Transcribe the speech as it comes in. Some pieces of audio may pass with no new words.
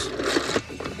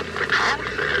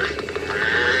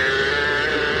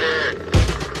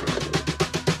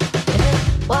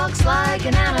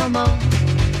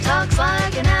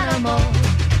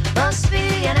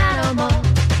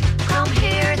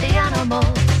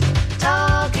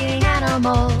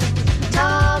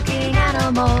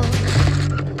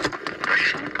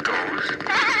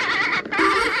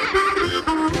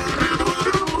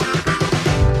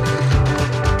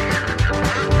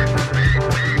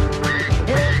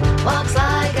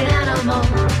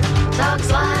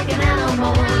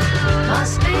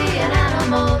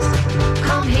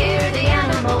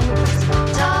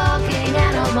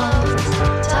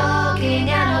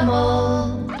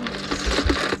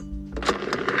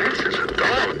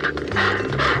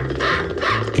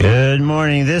Good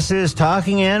morning. This is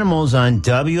Talking Animals on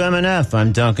WMNF.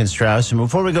 I'm Duncan Strauss. And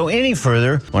before we go any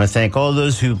further, I want to thank all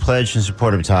those who pledged in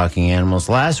support of Talking Animals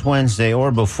last Wednesday or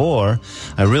before.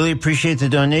 I really appreciate the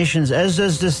donations, as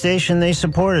does the station they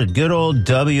supported. Good old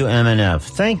WMNF.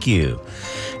 Thank you.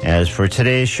 As for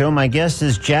today's show, my guest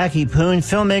is Jacky Poon,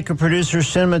 filmmaker, producer,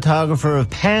 cinematographer of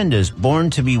Pandas, Born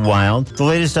to be Wild, the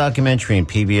latest documentary in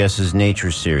PBS's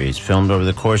Nature series. Filmed over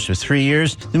the course of 3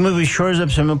 years, the movie shores up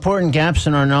some important gaps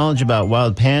in our knowledge about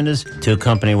wild pandas to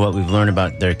accompany what we've learned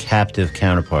about their captive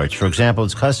counterparts. For example,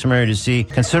 it's customary to see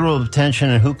considerable attention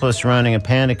and hoopla surrounding a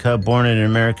panda cub born at an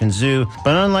American zoo,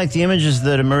 but unlike the images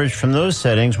that emerge from those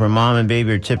settings where mom and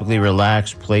baby are typically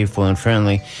relaxed, playful, and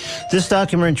friendly, this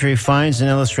documentary finds and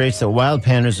illustrates that wild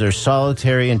pandas are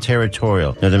solitary and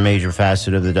territorial. Another major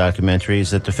facet of the documentary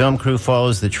is that the film crew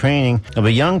follows the training of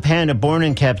a young panda born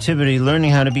in captivity,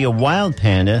 learning how to be a wild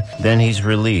panda, then he's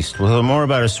released. We'll hear more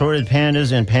about assorted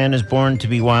pandas and Pandas Born to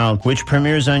be Wild, which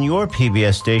premieres on your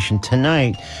PBS station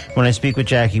tonight when I speak with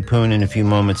Jacky Poon in a few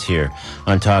moments here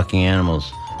on Talking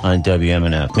Animals on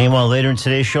WMNF. Meanwhile, later in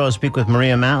today's show, I'll speak with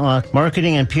Maria Matlock,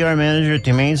 marketing and PR manager at the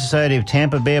Humane Society of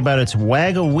Tampa Bay, about its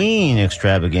Wag-A-Ween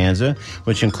extravaganza,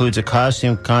 which includes a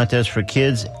costume contest for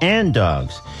kids and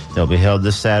dogs. They'll be held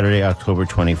this Saturday, October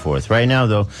 24th. Right now,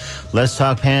 though, let's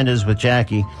talk pandas with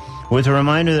Jacky, with a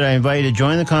reminder that I invite you to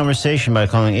join the conversation by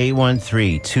calling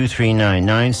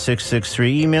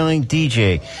 813-239-9663, emailing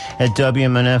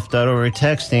dj@wmnf.org, or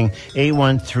texting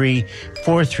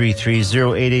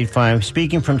 813-433-0885.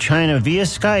 Speaking from China via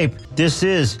Skype, this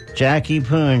is Jacky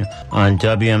Poon on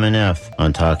WMNF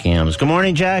on Talking Animals. Good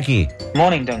morning, Jacky.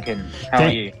 Morning, Duncan. How are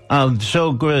you?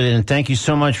 So good, and thank you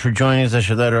so much for joining us. I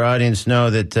should let our audience know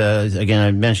that, again,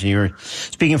 I mentioned you were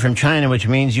speaking from China, which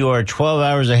means you are 12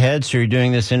 hours ahead, so you're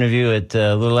doing this interview at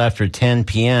a little after 10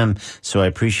 p.m., so I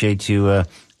appreciate you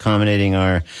accommodating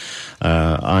our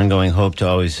ongoing hope to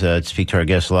always speak to our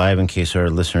guests live in case our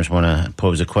listeners want to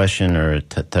pose a question or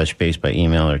touch base by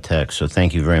email or text. So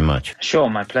thank you very much. Sure,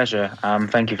 my pleasure.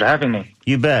 Thank you for having me.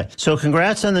 You bet. So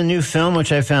congrats on the new film,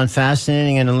 which I found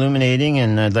fascinating and illuminating,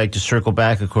 and I'd like to circle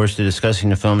back, of course, to discussing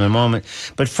the film in a moment.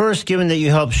 But first, given that you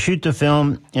helped shoot the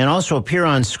film and also appear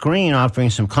on screen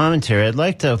offering some commentary, I'd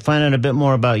like to find out a bit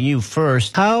more about you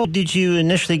first. How did you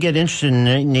initially get interested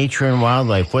in nature and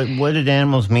wildlife? What did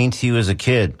animals mean to you as a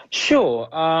kid? Sure.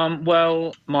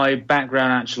 Well, my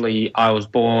background, actually, I was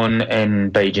born in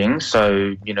Beijing,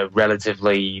 so,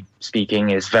 relatively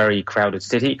speaking, is very crowded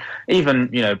city,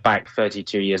 even, back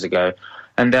 32 years ago.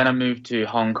 And then I moved to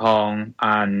Hong Kong,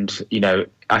 and,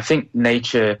 I think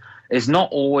nature has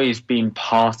not always been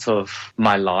part of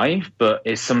my life, but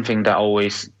it's something that I'm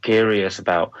always curious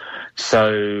about.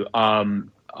 So,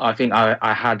 I think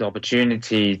I had the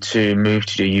opportunity to move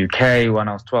to the UK when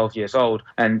I was 12 years old,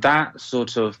 and that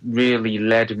sort of really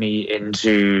led me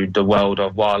into the world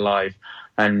of wildlife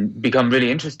and become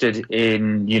really interested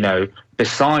in,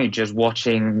 besides just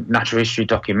watching natural history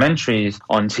documentaries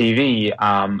on TV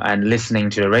and listening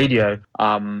to the radio,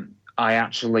 I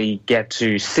actually get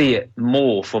to see it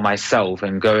more for myself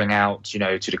and going out, to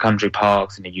the country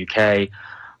parks in the UK.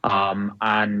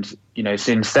 And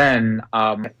since then,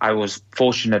 I was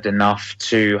fortunate enough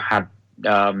to have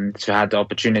the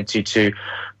opportunity to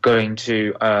going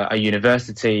to a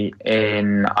university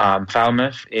in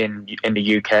Falmouth in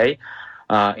the UK,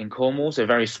 in Cornwall. It's a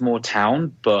very small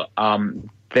town, but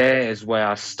there is where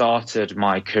I started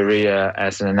my career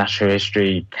as a natural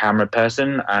history camera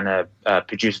person and a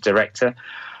producer-director.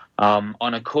 On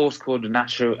a course called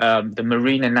the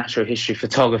Marine and Natural History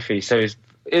Photography. So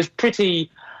it's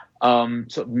pretty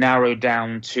sort of narrowed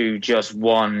down to just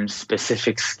one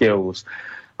specific skills.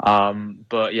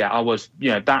 But yeah, I was,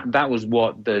 that was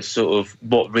what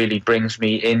really brings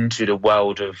me into the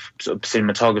world of sort of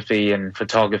cinematography and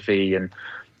photography. And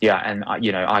yeah, and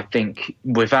I think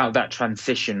without that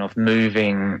transition of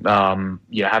moving,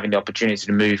 having the opportunity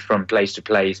to move from place to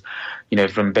place,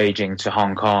 from Beijing to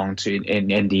Hong Kong to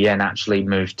in the end actually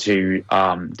moved to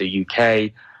the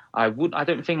UK, I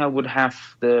don't think I would have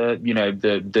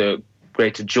the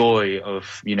greater joy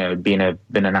of being a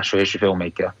natural history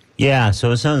filmmaker. Yeah,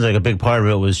 so it sounds like a big part of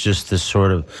it was just this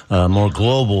sort of more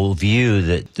global view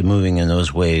that the moving in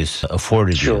those ways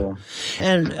afforded you.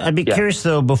 And I'd be curious,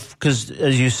 though, because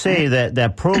as you say,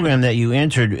 that program that you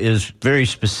entered is very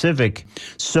specific.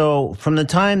 So from the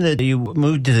time that you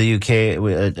moved to the UK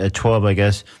at 12, I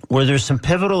guess, were there some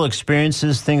pivotal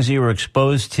experiences, things that you were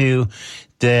exposed to,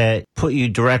 that put you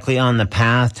directly on the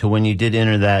path to when you did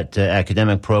enter that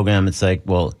academic program? It's like,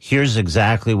 well, here's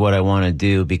exactly what I want to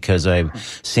do because I've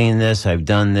seen this, I've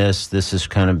done this. This has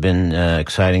kind of been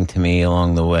exciting to me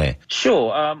along the way.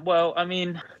 Sure. Well, I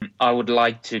mean, I would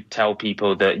like to tell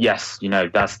people that, yes,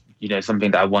 that's,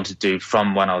 something that I want to do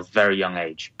from when I was very young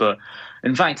age. But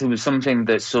in fact, it was something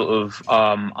that sort of,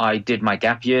 I did my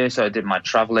gap year. So I did my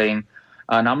traveling,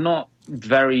 and I'm not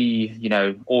very,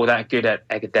 all that good at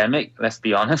academic, let's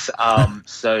be honest.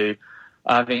 So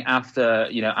I think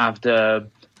after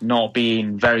not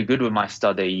being very good with my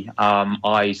study,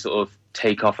 I sort of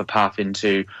take off a path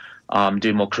into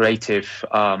do more creative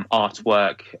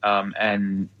artwork,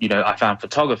 and I found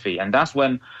photography, and that's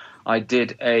when I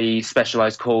did a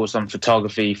specialized course on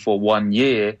photography for 1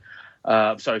 year.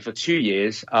 For 2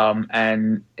 years,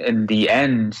 and in the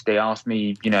end, they asked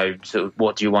me, sort of,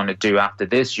 what do you want to do after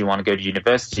this? You want to go to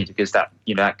university because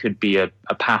that could be a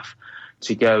path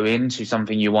to go into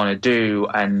something you want to do,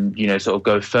 and sort of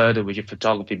go further with your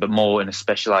photography, but more in a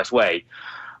specialized way.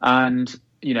 And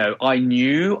I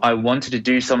knew I wanted to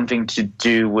do something to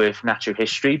do with natural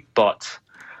history, but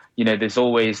there's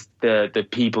always the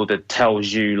people that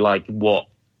tells you like what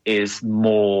is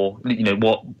more,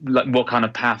 what kind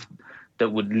of path that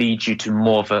would lead you to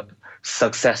more of a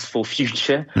successful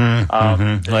future.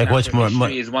 Like what's more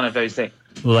history is one of those things.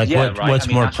 Like what's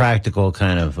more practical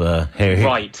kind of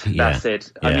right, that's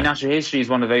it. I mean, natural history is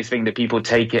one of those things that people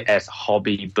take it as a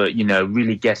hobby, but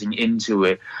really getting into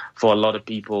it for a lot of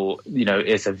people,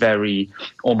 it's a very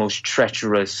almost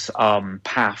treacherous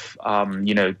path.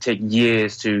 Take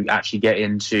years to actually get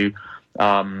into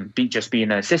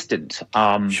being an assistant.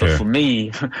 Sure. But for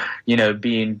me,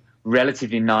 being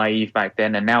relatively naive back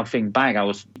then, and now think back, I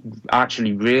was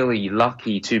actually really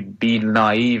lucky to be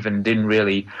naive and didn't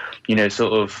really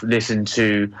sort of listen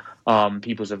to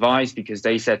people's advice, because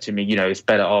they said to me, it's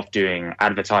better off doing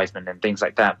advertisement and things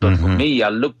like that. But for me, I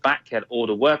look back at all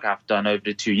the work I've done over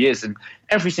the 2 years, and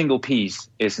every single piece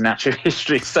is natural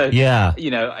history. So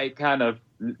I kind of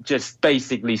just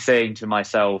basically saying to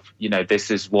myself, this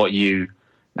is what you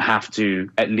have to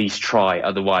at least try.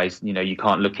 Otherwise, you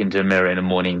can't look into a mirror in the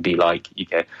morning and be like,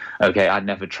 okay, I'd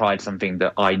never tried something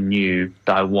that I knew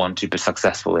that I want to be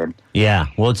successful in. Yeah,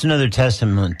 well, it's another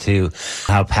testament to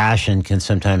how passion can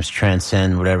sometimes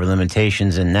transcend whatever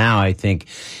limitations. And now I think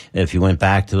if you went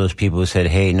back to those people who said,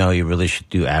 hey, no, you really should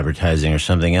do advertising or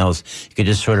something else, you could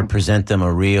just sort of present them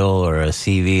a reel or a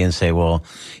CV and say, well,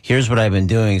 here's what I've been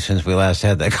doing since we last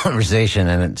had that conversation.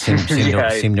 And it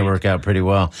seemed to work out pretty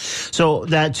well. So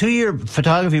that 2-year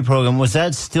photography program, was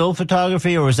that still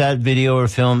photography, or was that video or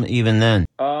film even then?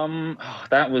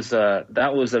 That was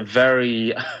a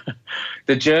very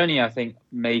the journey, I think,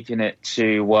 making it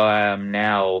to where I am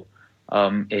now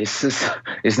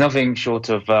is nothing short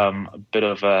of a bit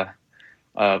of a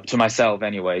to myself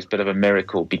anyways, bit of a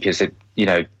miracle, because it,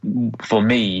 for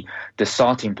me, the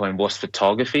starting point was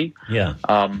photography. Yeah.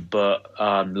 But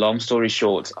long story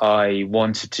short, I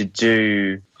wanted to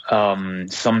do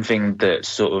something that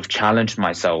sort of challenged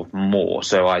myself more.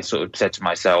 So I sort of said to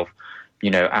myself,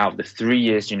 out of the 3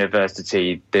 years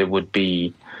university, there would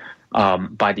be,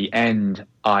 by the end,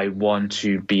 I want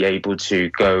to be able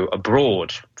to go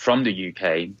abroad from the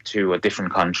UK to a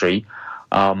different country,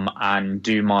 and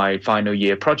do my final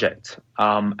year project.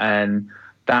 And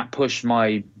that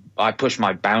I pushed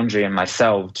my boundary and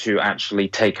myself to actually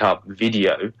take up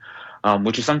video,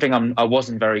 which is something I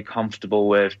wasn't very comfortable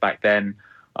with back then.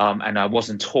 And I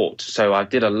wasn't taught. So I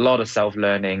did a lot of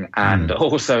self-learning, and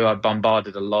also I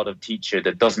bombarded a lot of teachers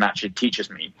that doesn't actually teach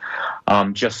me,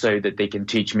 just so that they can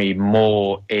teach me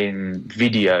more in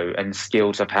video and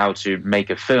skills of how to make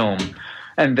a film.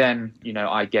 And then,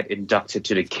 I get inducted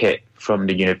to the kit from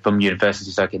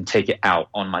university, so I can take it out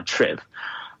on my trip.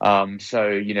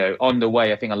 So, on the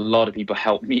way, I think a lot of people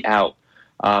helped me out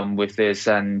with this,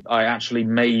 and I actually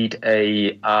made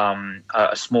a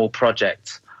small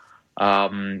project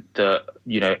that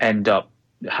end up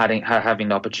having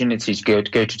the opportunities to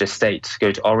go to the States,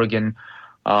 go to Oregon,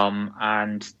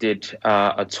 and did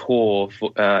a tour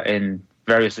in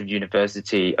various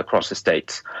university across the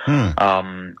States,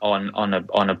 on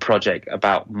a project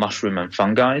about mushroom and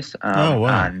fungi. Oh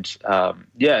wow! And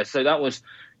so that was,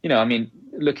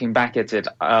 looking back at it,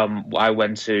 I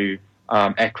went to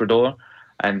Ecuador,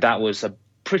 and that was a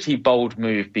pretty bold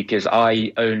move, because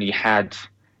I only had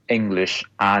English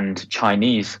and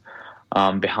Chinese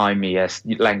behind me as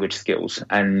language skills.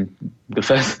 And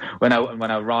when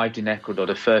I arrived in Ecuador,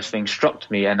 the first thing struck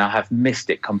me, and I have missed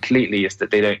it completely, is that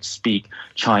they don't speak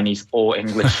Chinese or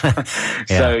English.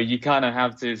 So you kind of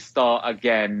have to start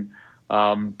again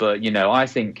But I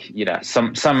think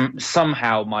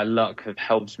somehow my luck have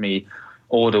helped me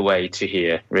all the way to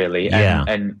here, really. Yeah.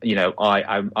 And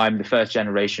I'm the first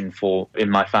generation in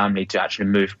my family to actually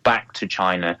move back to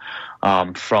China,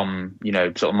 from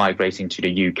sort of migrating to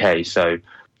the UK. So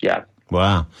yeah.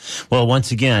 Wow. Well,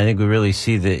 once again, I think we really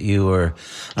see that you were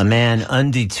a man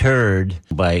undeterred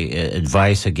by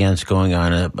advice against going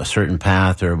on a certain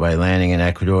path, or by landing in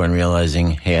Ecuador and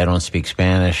realizing, hey, I don't speak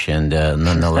Spanish, and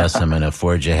nonetheless, I'm going to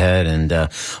forge ahead, and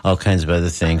all kinds of other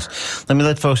things.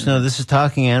 Let folks know this is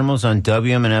Talking Animals on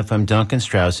WMNF. I'm Duncan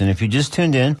Strauss, and if you just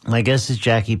tuned in, my guest is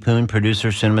Jacky Poon,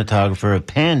 producer-cinematographer of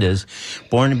Pandas,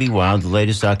 Born to Be Wild, the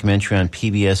latest documentary on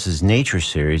PBS's Nature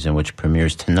series, and which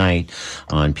premieres tonight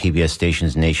on PBS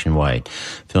stations nationwide.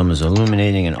 Film is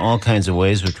illuminating in all kinds of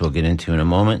ways, which we'll get into in a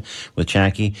moment with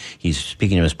Jacky. He's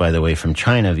speaking to us, by the way, from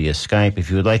China via Skype.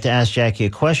 If you would like to ask Jacky a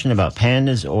question about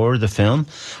Pandas or the film,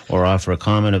 or offer a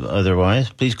comment of otherwise,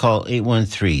 please call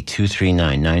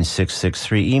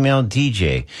 813-239-9663. Email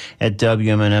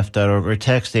dj@wmnf.org, or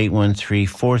text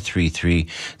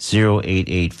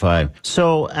 813-433-0885.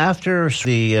 So after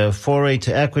the foray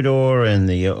to Ecuador and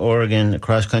the Oregon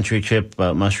cross-country trip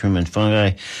about mushroom and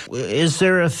fungi, is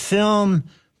there a film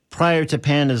prior to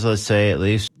Pandas, let's say at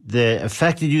least, that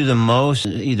affected you the most,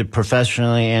 either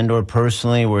professionally and or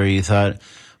personally, where you thought,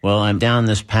 well, I'm down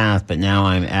this path, but now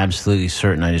I'm absolutely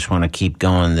certain I just want to keep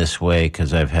going this way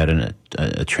because I've had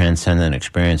a transcendent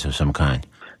experience of some kind?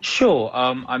 Sure.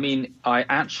 I mean,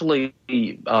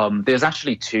 there's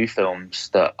actually two films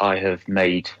that I have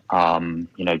made.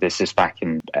 This is back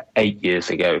in 8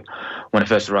 years ago when I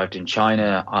first arrived in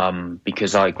China,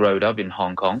 because I growed up in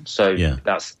Hong Kong. So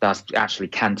that's actually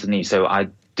Cantonese. So I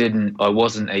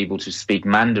wasn't able to speak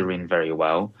Mandarin very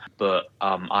well, but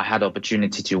I had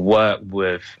opportunity to work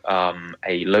with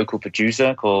a local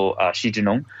producer called Xi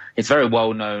Jinong. He's a very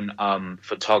well-known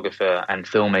photographer and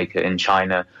filmmaker in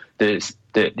China. That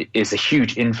is a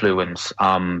huge influence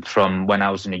from when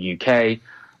I was in the UK,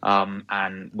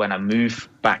 and when I moved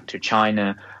back to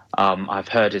China. I've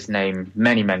heard his name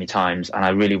many, many times, and I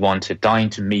really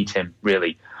dying to meet him,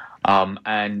 really.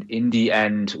 And in the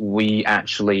end, we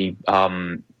actually,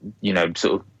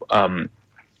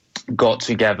 got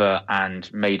together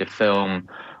and made a film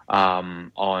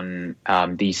on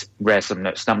these rare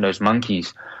snub-nosed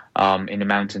monkeys in the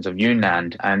mountains of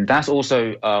Yunnan, and that's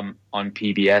also on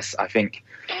PBS. I think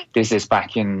this is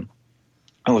back in.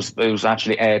 It was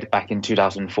actually aired back in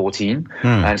 2014,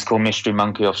 and it's called Mystery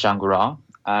Monkey of Shangri-La,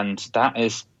 and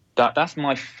that's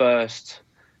my first.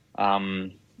 I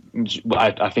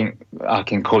think I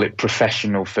can call it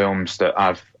professional films that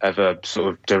I've ever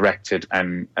sort of directed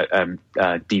and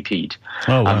DP'd,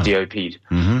 DOP'd.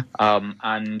 Mm-hmm.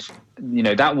 And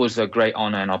that was a great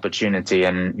honor and opportunity,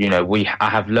 and I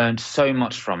have learned so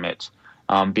much from it,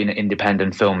 being an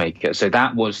independent filmmaker. So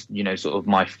that was sort of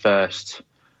my first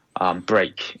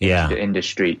break into the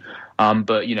industry.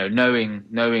 But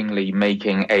knowingly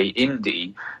making a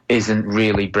indie isn't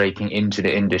really breaking into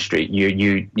the industry.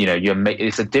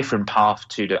 It's a different path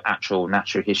to the actual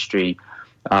natural history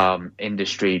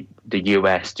industry, the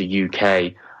US, the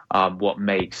UK. What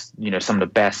makes some of the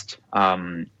best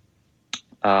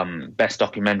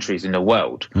documentaries in the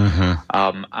world.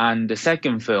 Mm-hmm. And the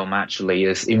second film actually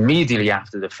is immediately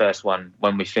after the first one,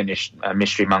 when we finished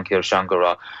Mystery Monkey of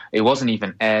Shangri-La. It wasn't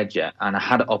even aired yet, and I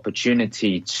had an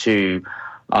opportunity to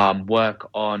work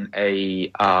on a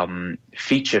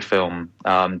feature film,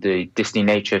 the Disney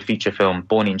nature feature film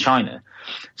Born in China.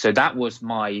 So that was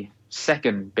my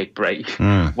second big break,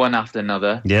 one after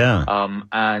another.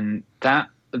 And that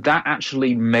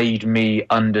actually made me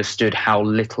understood how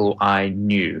little I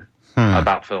knew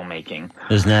about filmmaking.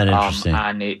 Isn't that interesting?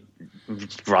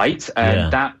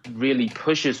 And that really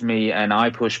pushes me, and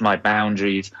I push my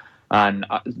boundaries. And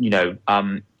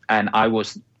and I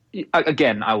was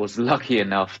lucky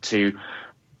enough to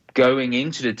going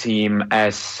into the team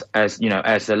as a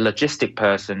logistic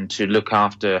person to look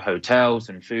after hotels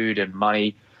and food and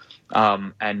money,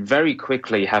 and very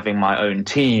quickly having my own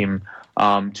team.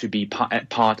 To be part of a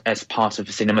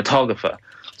cinematographer.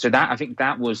 So I think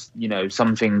that was,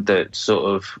 something that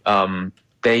sort of,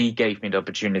 they gave me the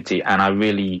opportunity, and I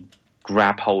really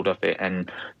grab hold of it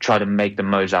and try to make the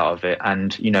most out of it.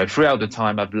 And, throughout the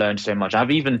time I've learned so much.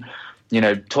 I've even,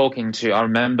 I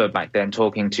remember back then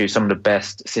talking to some of the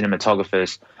best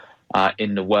cinematographers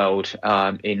in the world,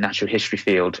 in natural history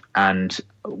field. And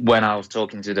when I was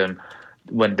talking to them,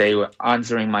 when they were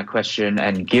answering my question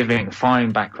and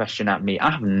firing back question at me, I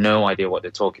have no idea what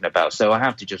they're talking about. So I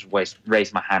have to just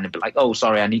raise my hand and be like, oh,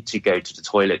 sorry, I need to go to the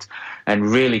toilet, and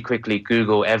really quickly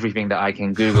Google everything that I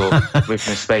can Google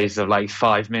within a space of like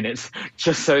 5 minutes,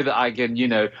 just so that I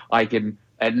can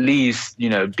at least,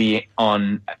 be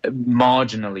on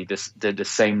marginally the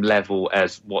same level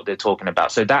as what they're talking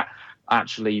about. So that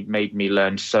actually made me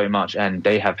learn so much, and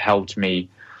they have helped me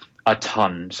a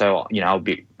ton. So, I'll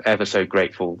be ever so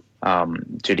grateful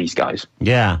to these guys.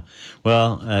 Yeah.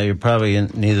 Well, you're probably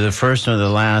neither the first nor the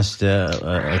last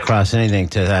across anything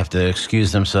to have to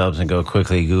excuse themselves and go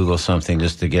quickly Google something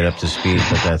just to get up to speed.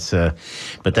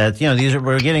 But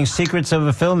we're getting secrets of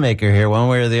a filmmaker here, one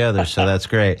way or the other. So that's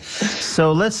great.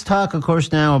 So let's talk, of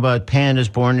course, now about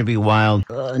Pandas Born to be Wild.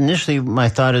 Initially, my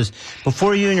thought is,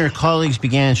 before you and your colleagues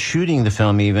began shooting the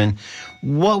film even,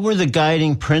 what were the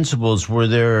guiding principles? Were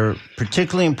there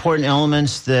particularly important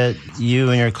elements that you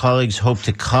and your colleagues hoped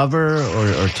to cover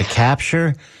or to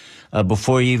capture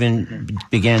before you even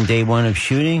began day one of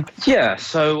shooting? Yeah,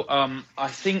 so I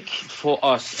think for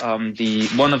us,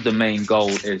 one of the main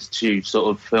goals is to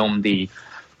sort of film the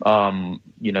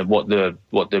what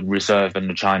the reserve and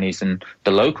the Chinese and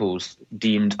the locals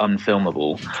deemed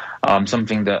unfilmable.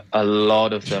 Something that a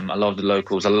lot of the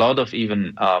locals, a lot of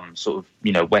even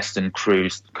Western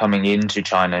crews coming into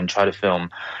China and try to film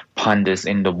pandas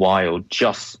in the wild,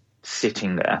 just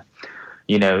sitting there,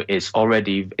 is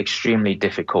already extremely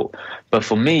difficult. But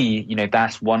for me,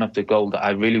 that's one of the goals that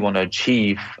I really want to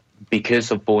achieve.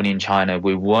 Because of Born in China,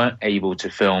 we weren't able to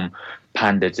film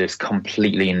pandas just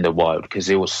completely in the wild because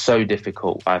it was so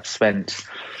difficult. I've spent,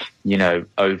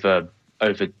 over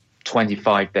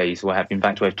 25 days, or have in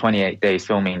fact over 28 days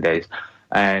filming days,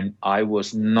 and I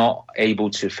was not able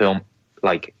to film.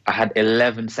 Like, I had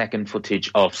 11-second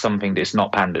footage of something that's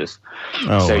not pandas.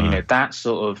 Wow. That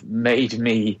sort of made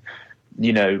me,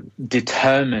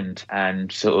 determined and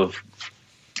sort of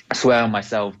swear on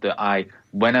myself that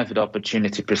whenever the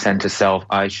opportunity presents itself,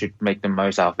 I should make the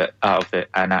most out of it,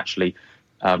 and actually,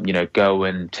 go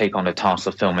and take on the task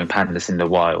of filming pandas in the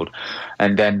wild.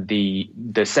 And then the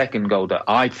second goal that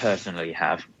I personally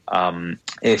have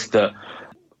is that,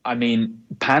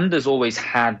 pandas always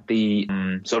had the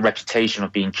sort of reputation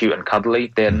of being cute and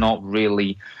cuddly. They're not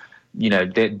really,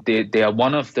 they are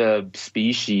one of the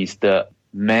species that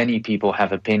many people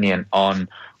have opinion on,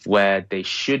 where they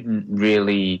shouldn't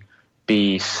really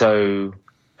be so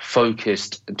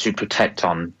focused to protect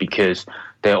on, because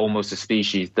they're almost a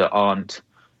species that aren't,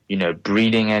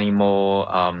 breeding anymore.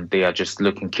 They are just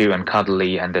looking cute and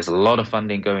cuddly, and there's a lot of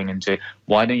funding going into it.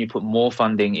 Why don't you put more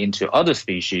funding into other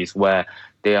species where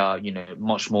they are,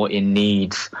 much more in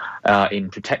need in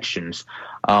protections?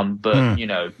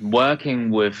 Working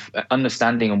with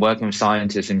understanding and working with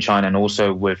scientists in China, and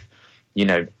also with,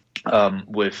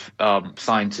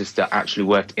 scientists that actually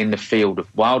worked in the field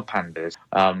of wild pandas,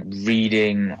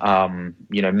 reading,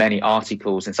 many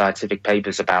articles and scientific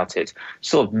papers about it,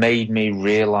 sort of made me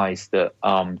realize that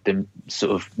the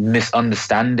sort of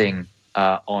misunderstanding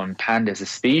on pandas as a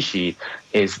species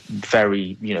is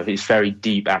very, is very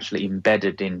deep, actually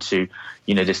embedded into,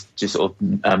 this just sort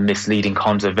of misleading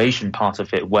conservation part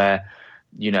of it, where,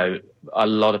 a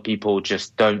lot of people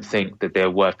just don't think that they're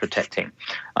worth protecting.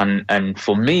 And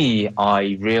for me,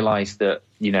 I realized that,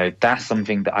 that's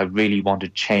something that I really want to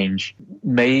change.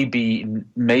 Maybe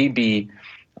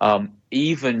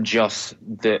even just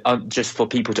for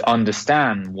people to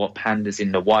understand what pandas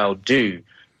in the wild do.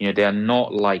 They are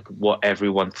not like what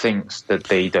everyone thinks, that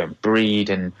they don't breed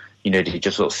and, they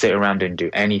just sort of sit around and do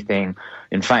anything.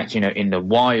 In fact, in the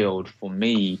wild, for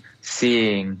me,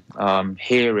 seeing,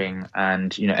 hearing,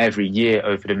 and, every year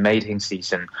over the mating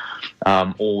season,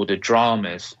 all the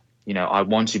dramas, I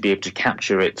want to be able to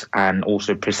capture it and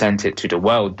also present it to the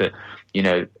world that,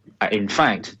 in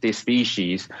fact, this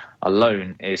species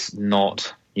alone is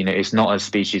not, it's not a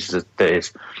species that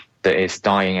is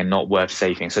dying and not worth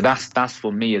saving. So that's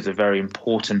for me is a very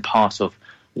important part of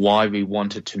why we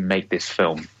wanted to make this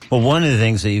film. Well, one of the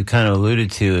things that you kind of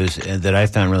alluded to is that I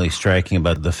found really striking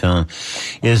about the film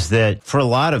is that for a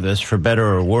lot of us, for better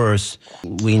or worse,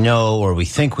 we know, or we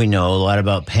think we know, a lot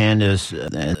about pandas.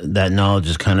 That knowledge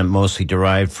is kind of mostly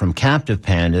derived from captive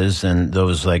pandas, and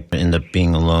those end up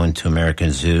being loaned to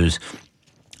American zoos.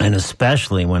 And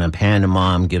especially when a panda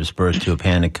mom gives birth to a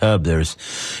panda cub, there's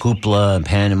hoopla and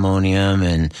pandemonium,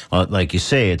 and like you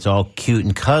say, it's all cute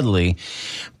and cuddly.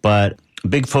 But a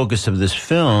big focus of this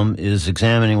film is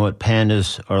examining what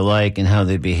pandas are like and how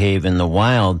they behave in the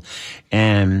wild.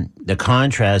 And the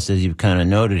contrast, as you've kind of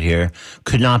noted here,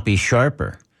 could not be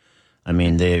sharper. I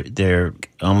mean, they're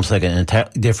almost like an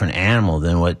entirely different animal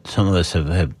than what some of us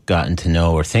have gotten to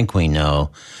know or think we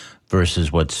know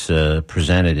versus what's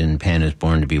presented in Pandas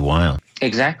Born to be Wild.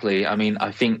 Exactly. I mean,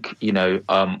 I think,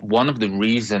 one of the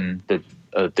reasons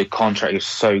that the contract is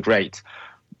so great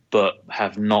but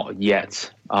have not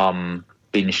yet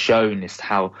been shown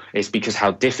is because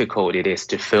how difficult it is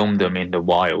to film them in the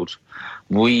wild.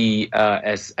 We,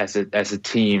 as a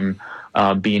team,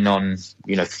 being on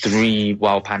 3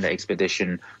 wild panda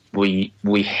expedition, we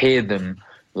hear them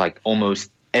like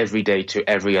almost every day to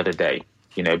every other day.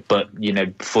 But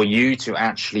for you to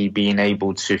actually being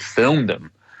able to film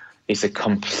them is a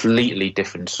completely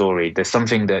different story. There's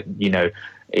something that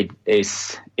it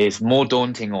is more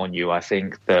daunting on you. I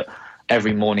think that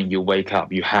every morning you wake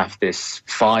up, you have this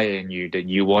fire in you that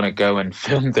you want to go and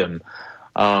film them.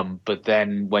 But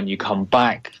then when you come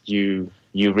back, you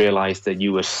realize that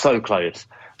you were so close,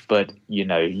 but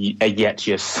yet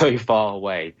you're so far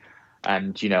away.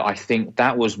 And I think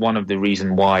that was one of the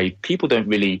reasons why people don't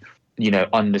really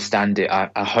understand it.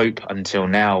 I hope until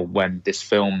now, when this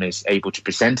film is able to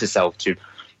present itself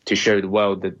to show the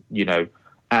world that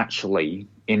actually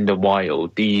in the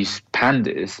wild these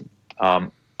pandas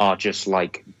are just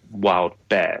like wild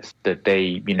bears, that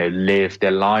they live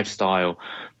their lifestyle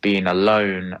being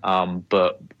alone,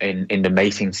 but in the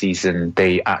mating season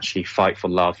they actually fight for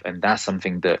love, and that's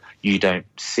something that you don't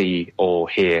see or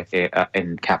hear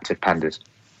in captive pandas.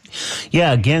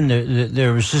 Yeah, again,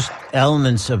 there was just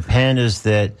elements of pandas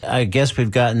that I guess we've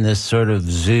gotten this sort of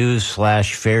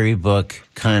zoo/fairy book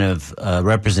kind of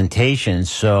representation.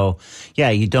 So, yeah,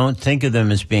 you don't think of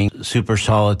them as being super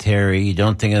solitary. You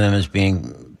don't think of them as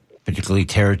being particularly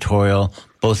territorial,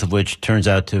 both of which turns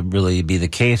out to really be the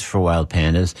case for wild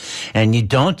pandas. And you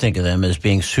don't think of them as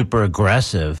being super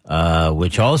aggressive,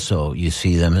 which also you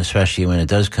see them, especially when it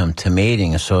does come to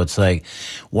mating. So it's like,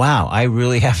 wow, I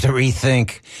really have to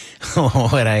rethink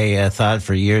what I thought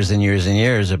for years and years and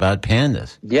years about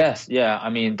pandas. Yes, yeah.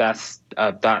 I mean,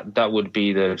 that would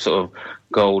be the sort of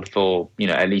goal for,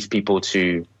 at least people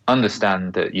to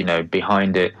understand that,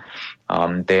 behind it,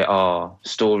 there are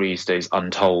stories that is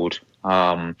untold.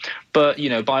 But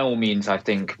by all means, I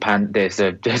think there's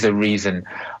a reason,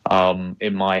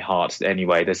 in my heart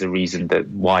anyway. There's a reason that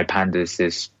why pandas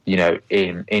is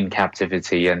in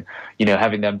captivity, and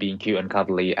having them being cute and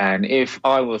cuddly. And if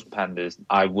I was pandas,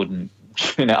 I wouldn't.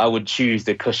 I would choose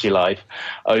the cushy life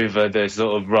over the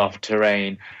sort of rough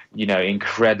terrain.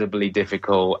 Incredibly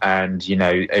difficult. And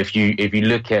if you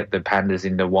look at the pandas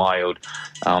in the wild,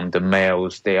 the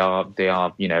males, they are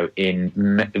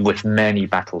with many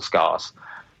battle scars.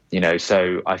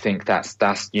 So I think that's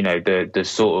the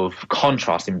sort of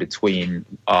contrast in between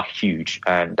are huge,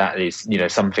 and that is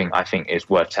something I think is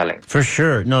worth telling. For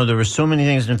sure. No, there were so many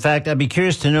things. In fact, I'd be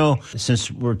curious to know, since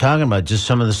we're talking about just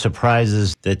some of the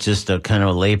surprises that just a kind of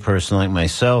a layperson like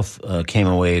myself came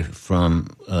away from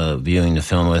viewing the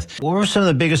film with. What were some of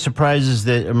the biggest surprises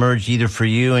that emerged either for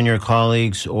you and your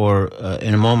colleagues, or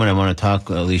in a moment I want to talk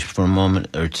at least for a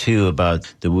moment or two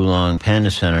about the Wulong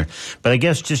Panda Center. But I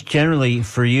guess just generally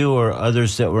for you or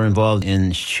others that were involved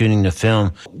in shooting the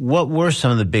film, what were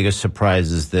some of the biggest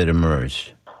surprises that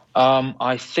emerged?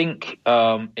 I think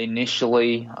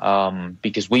initially,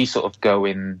 because we sort of go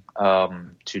in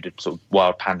to the sort of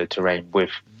wild panda terrain with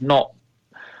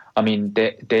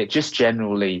there just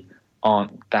generally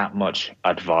aren't that much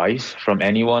advice from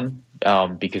anyone,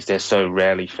 because they're so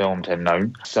rarely filmed and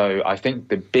known. So I think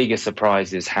the biggest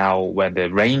surprise is how when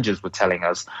the rangers were telling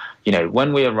us,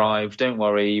 when we arrive, don't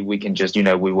worry, we can just,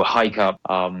 we will hike up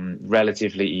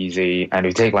relatively easy, and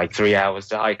it take like 3 hours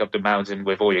to hike up the mountain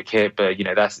with all your kit, but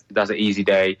that's an easy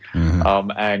day.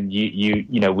 Mm-hmm. And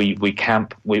we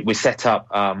camp, we set up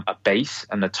a base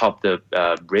on the top of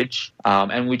the ridge,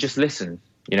 and we just listen.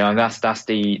 And that's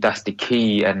the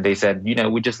key. And they said,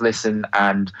 we just listen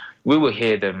and we will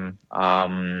hear them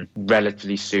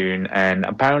relatively soon. And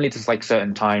apparently there's like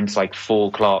certain times, like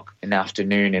 4:00 in the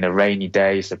afternoon in a rainy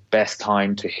day is the best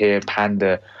time to hear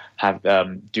panda have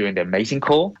doing their mating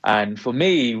call. And for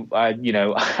me,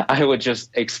 I was just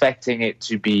expecting it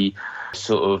to be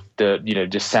sort of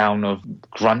the sound of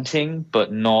grunting,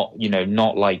 but not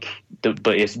like.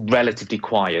 But it's relatively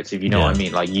quiet, if you know what I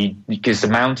mean. Like because the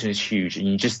mountain is huge, and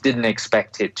you just didn't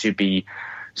expect it to be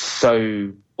so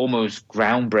almost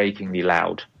groundbreakingly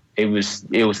loud. It was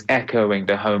echoing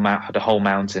the whole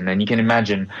mountain, and you can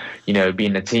imagine,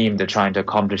 being a team, they're trying to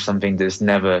accomplish something that's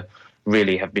never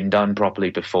really have been done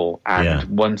properly before.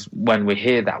 And when we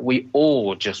hear that, we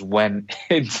all just went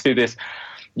into this.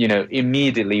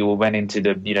 Immediately we went into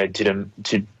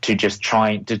to just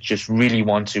trying to just really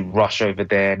want to rush over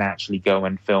there and actually go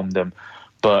and film them.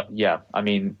 But yeah, I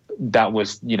mean, that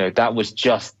was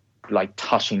just like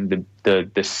touching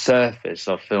the surface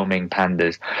of filming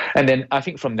pandas. And then I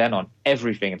think from then on,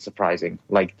 everything is surprising,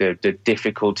 like the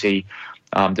difficulty,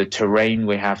 the terrain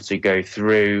we have to go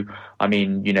through. I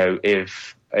mean,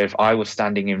 if I was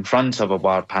standing in front of a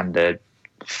wild panda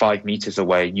 5 meters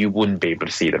away, you wouldn't be able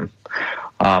to see them.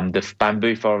 The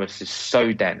bamboo forest is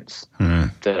so dense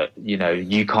that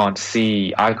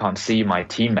I can't see my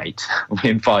teammate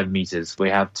within 5 meters. We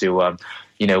have to,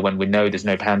 when we know there's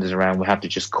no pandas around, we have to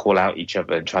just call out each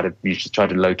other and try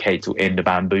to locate in the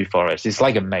bamboo forest. It's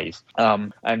like a maze.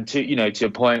 And to a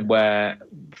point where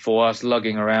for us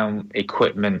lugging around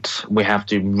equipment, we have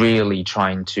to really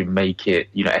trying to make it,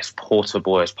 as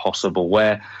portable as possible.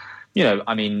 Where,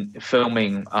 I mean,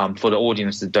 filming, for the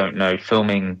audience that don't know,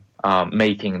 filming,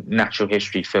 making natural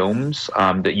history films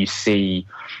that you see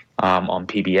on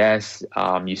PBS,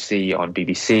 you see on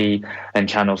BBC and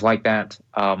channels like that.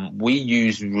 We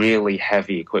use really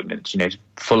heavy equipment,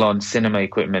 full-on cinema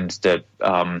equipment that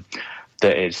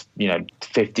is,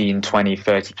 15, 20,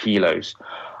 30 kilos.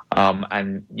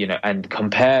 And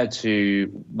compared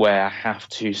to where I have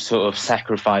to sort of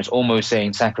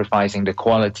sacrificing the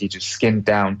quality to skin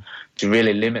down to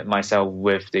really limit myself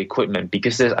with the equipment,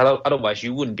 because otherwise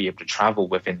you wouldn't be able to travel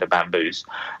within the bamboos,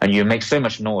 and you make so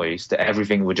much noise that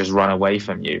everything would just run away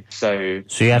from you. So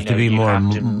you have to be more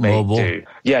mobile.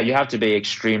 Yeah, you have to be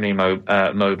extremely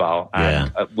mobile.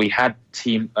 And we had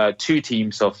two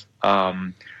teams of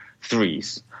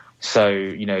threes. So,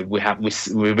 we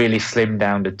really slimmed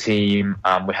down the team.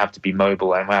 We have to be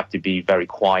mobile, and we have to be very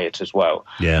quiet as well.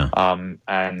 Yeah.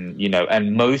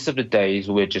 And most of the days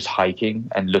we're just hiking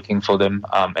and looking for them,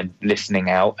 and listening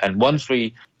out. And once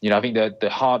we, I think the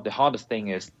hardest thing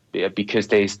is because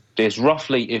there's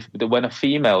roughly, when a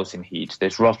female's in heat,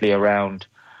 there's roughly around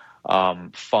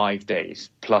 5 days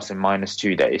plus and minus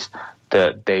 2 days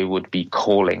that they would be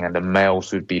calling, and the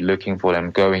males would be looking for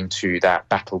them, going to that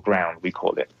battleground, we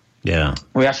call it. Yeah,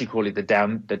 we actually call it the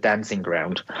dancing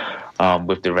ground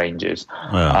with the rangers.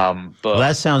 But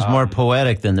that sounds more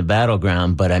poetic than the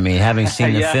battleground. But I mean, having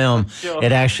seen the film, sure,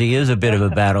 it actually is a bit of a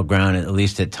battleground, at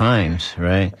least at times,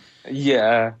 right?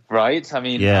 Yeah, right. I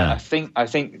mean, I think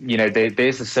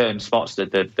there's a certain spots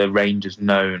that the rangers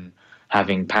known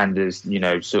having pandas,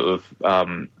 sort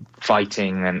of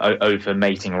fighting and over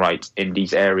mating rights in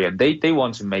these areas. They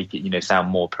want to make it, sound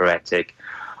more poetic.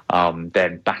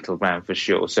 Then battleground for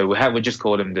sure. So we just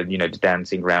call them the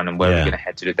dancing ground, and where we're going to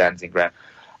head to the dancing ground.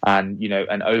 And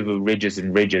and over ridges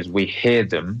and ridges we hear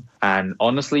them. And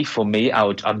honestly, for me,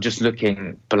 I'm just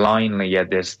looking blindly at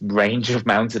this range of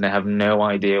mountain. I have no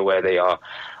idea where they are.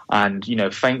 And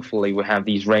thankfully we have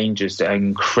these rangers that are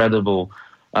incredible,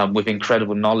 with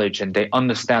incredible knowledge, and they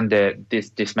understand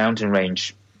this mountain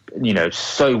range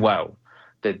so well,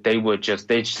 that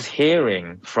they're just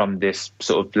hearing from this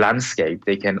sort of landscape,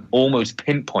 they can almost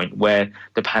pinpoint where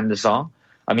the pandas are.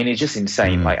 I mean, it's just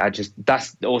insane.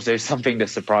 That's also something that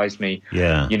surprised me.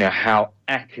 Yeah. How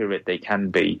accurate they can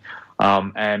be.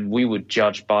 And we would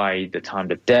judge by the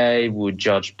time of day. We would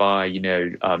judge by,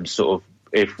 sort of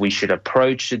if we should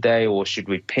approach the day or should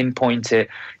we pinpoint it,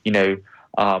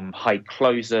 hike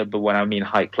closer. But when I mean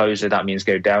hike closer, that means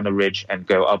go down a ridge and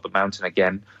go up a mountain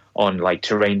again, on like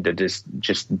terrain that is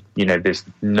just, there's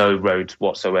no roads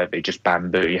whatsoever, just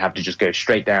bamboo. You have to just go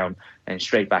straight down and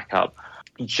straight back up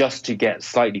just to get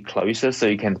slightly closer so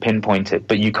you can pinpoint it.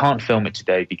 But you can't film it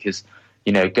today because,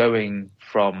 going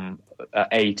from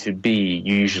A to B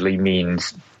usually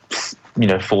means,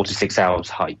 4 to 6 hours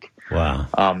hike.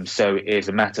 Wow. So it's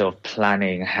a matter of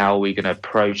planning how we're going to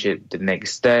approach it the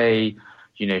next day.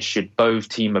 Should both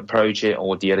team approach it,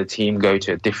 or the other team go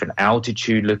to a different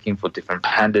altitude looking for different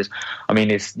pandas? I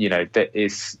mean,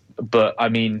 but I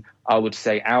mean, I would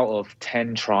say out of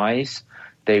 10 tries,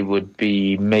 there would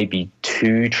be maybe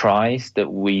 2 tries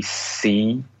that we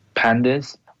see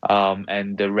pandas,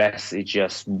 and the rest is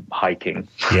just hiking.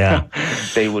 Yeah.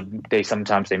 they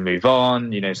sometimes move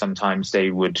on, sometimes they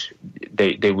would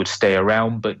stay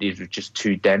around, but it was just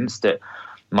too dense that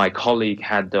my colleague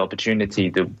had the opportunity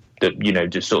to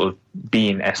sort of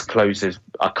being as close as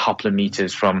a couple of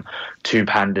meters from 2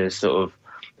 pandas sort of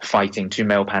fighting, 2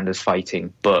 male pandas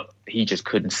fighting, but he just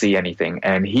couldn't see anything.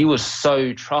 And he was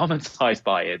so traumatized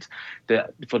by it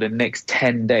that for the next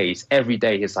 10 days, every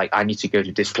day he's like, I need to go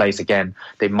to this place again.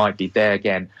 They might be there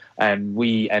again. And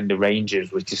we and the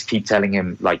rangers would just keep telling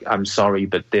him, like, I'm sorry,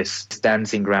 but this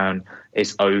dancing ground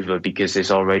is over because it's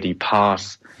already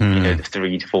past, the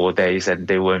 3 to 4 days and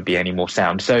there won't be any more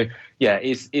sound. So, yeah,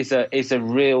 it's a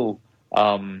real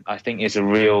I think is a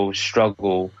real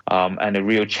struggle and a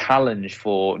real challenge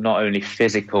for not only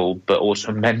physical but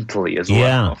also mentally as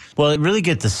well. Well, I really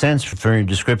get the sense from your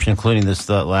description, including this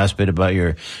last bit about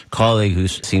your colleague who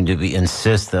seemed to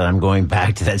insist that I'm going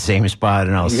back to that same spot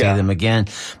and I'll see them again,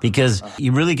 because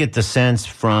you really get the sense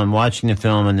from watching the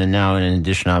film, and then now in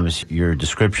addition, obviously, your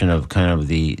description of kind of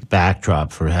the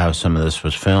backdrop for how some of this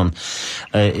was filmed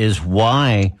is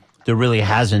why there really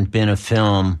hasn't been a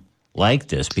film like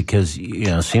this, because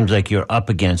it seems like you're up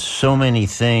against so many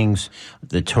things: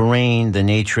 the terrain, the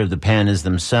nature of the pandas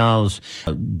themselves,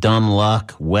 dumb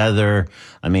luck, weather.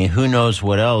 I mean, who knows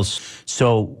what else?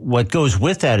 So what goes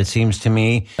with that, it seems to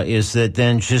me, is that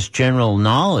then just general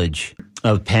knowledge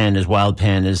of pandas, wild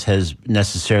pandas, has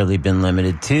necessarily been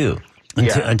limited too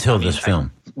until this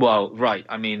film. Right.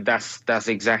 I mean, that's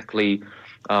exactly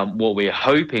what we're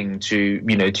hoping to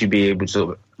be able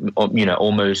to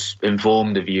almost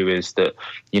inform the viewers that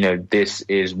this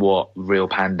is what real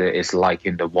panda is like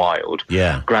in the wild.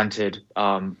 Granted,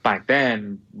 back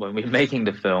then when we're making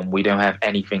the film, we don't have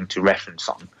anything to reference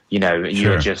on.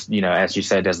 You're just as you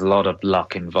said, there's a lot of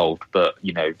luck involved, but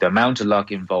the amount of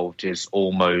luck involved is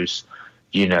almost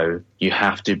you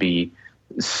have to be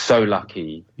so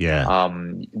lucky.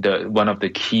 One of the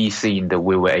key scenes that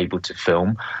we were able to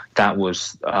film, that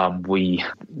was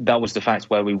the fact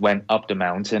where we went up the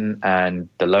mountain, and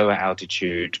the lower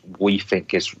altitude we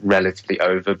think is relatively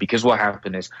over, because what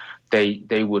happened is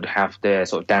they would have their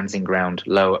sort of dancing ground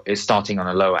starting on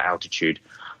a lower altitude,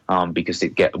 because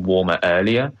it get warmer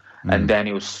earlier, and then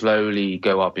it will slowly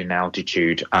go up in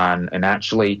altitude, and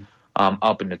actually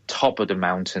up in the top of the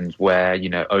mountains, where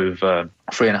over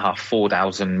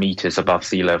 3,500-4,000 meters above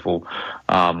sea level,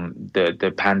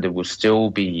 the panda will still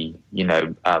be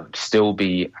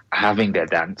having their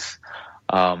dance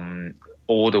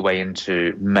all the way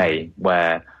into May,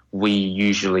 where we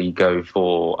usually go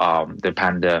for the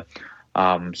panda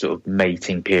sort of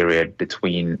mating period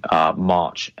between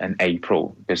March and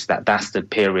April, because that's the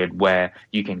period where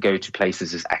you can go to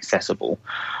places as accessible.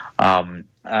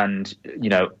 And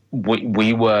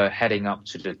we were heading up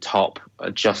to the top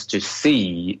just to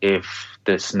see if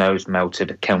the snow's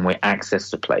melted, can we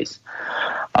access the place.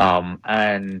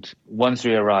 And once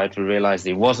we arrived, we realized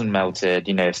it wasn't melted.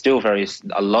 Still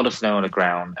a lot of snow on the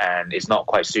ground, and it's not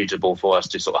quite suitable for us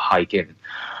to sort of hike in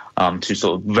to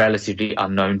sort of relatively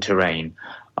unknown terrain.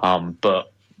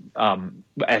 But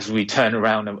as we turn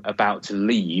around and about to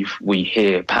leave, we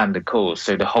hear panda calls.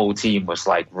 So the whole team was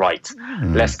like, right,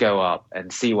 let's go up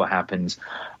and see what happens.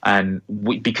 And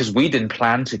because we didn't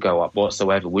plan to go up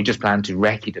whatsoever, we just planned to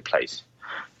recce the place.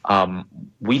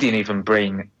 We didn't even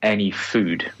bring any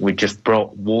food. We just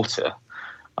brought water.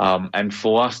 And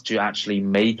for us to actually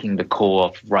making the call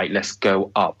of, right, let's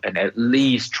go up, and at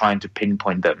least trying to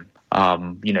pinpoint them.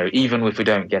 Even if we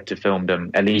don't get to film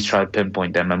them, at least try to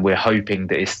pinpoint them. And we're hoping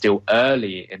that it's still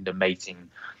early in the mating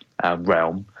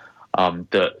realm,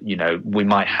 that, we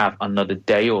might have another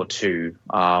day or two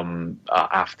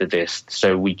after this,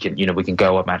 so we can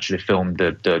go up and actually film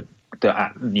the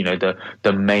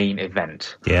main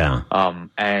event.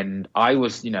 And I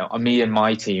was, me and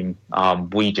my team,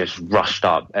 we just rushed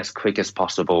up as quick as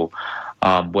possible.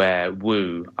 Where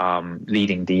Wu,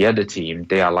 leading the other team,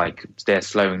 they're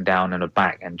slowing down in the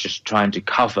back and just trying to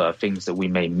cover things that we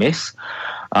may miss.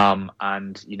 And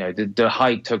the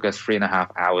hike took us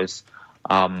 3.5 hours.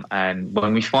 And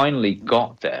when we finally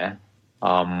got there,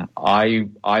 I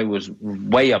was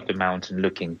way up the mountain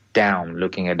looking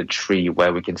at a tree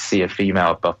where we can see a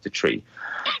female above the tree.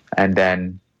 And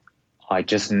then I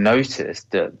just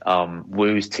noticed that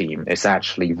Wu's team is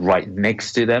actually right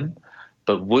next to them.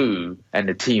 But Wu and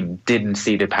the team didn't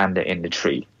see the panda in the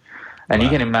tree. And you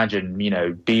can imagine,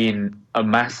 being a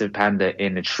massive panda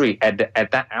in a tree at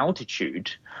that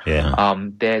altitude,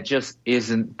 there just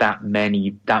isn't that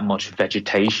much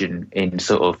vegetation in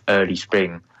sort of early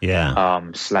spring,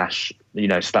 slash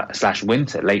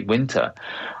winter, late winter.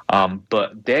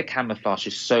 But their camouflage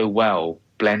is so well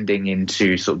blending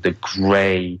into sort of the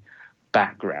gray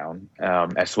background,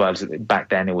 as well as back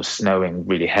then it was snowing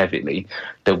really heavily,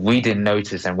 that we didn't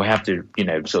notice, and we have to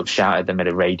sort of shout at them at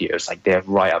the radio. It's like, they're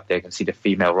right up there, you can see the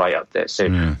female right up there. So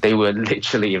they were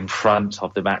literally in front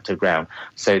of the battleground.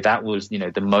 So that was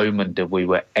the moment that we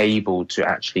were able to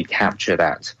actually capture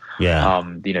that.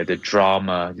 The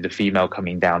drama, the female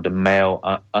coming down, the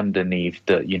male underneath,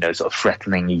 the sort of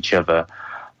threatening each other.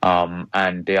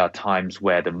 And there are times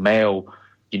where the male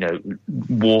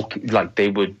walk, like they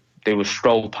would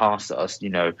stroll past us,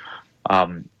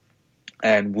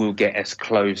 and we'll get as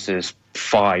close as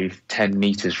 5-10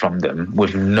 meters from them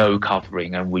with no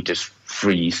covering, and we just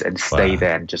freeze and stay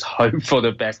there and just hope for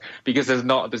the best, because there's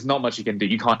not much you can do.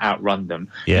 You can't outrun them.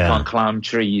 You can't climb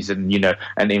trees, and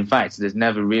and in fact there's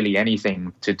never really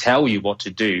anything to tell you what to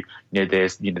do.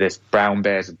 There's brown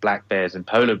bears and black bears and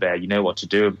polar bear. You know what to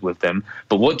do with them,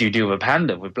 but what do you do with a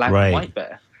panda, with black and white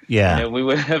bear? Yeah, we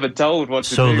were never told what to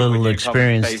do. So little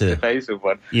experience face to face with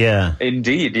one. Yeah,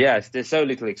 indeed, yes. There's so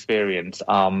little experience.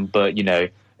 But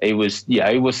it was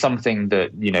something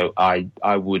that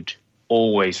I would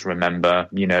always remember.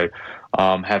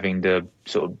 Having the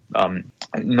sort of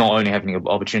not only having the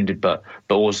opportunity, but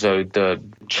also the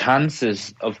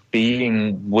chances of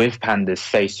being with pandas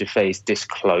face to face, this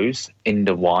close in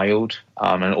the wild,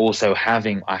 and also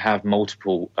I have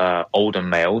multiple older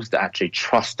males that actually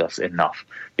trust us enough,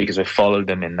 because we follow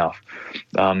them enough,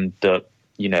 that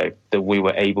we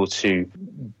were able to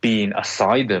be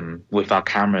aside them with our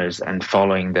cameras and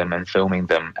following them and filming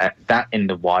them. That in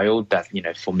the wild, that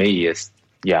for me is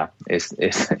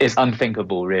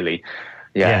unthinkable, really.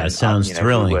 Yeah, it sounds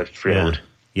thrilling. We're thrilled.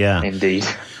 Yeah. Indeed.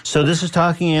 So this is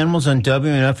Talking Animals on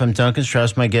WMNF. I'm Duncan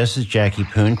Strauss. My guest is Jacky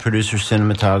Poon,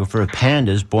 producer-cinematographer of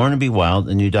Pandas, Born to Be Wild,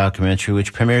 a new documentary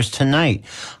which premieres tonight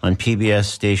on PBS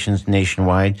stations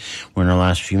nationwide. We're in our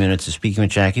last few minutes of speaking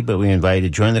with Jacky, but we invite you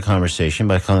to join the conversation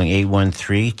by calling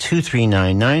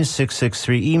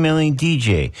 813-239-9663, emailing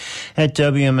DJ at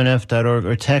WMNF.org,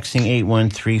 or texting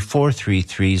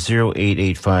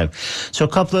 813-433-0885. So a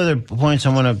couple other points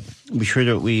I want to be sure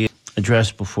that we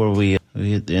address before we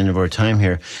at the end of our time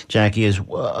here, Jacky, is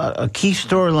a key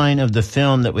storyline of the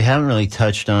film that we haven't really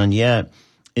touched on yet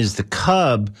is the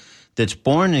cub that's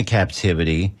born in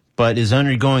captivity but is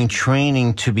undergoing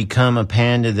training to become a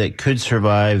panda that could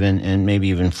survive and maybe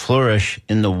even flourish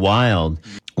in the wild.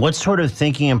 What sort of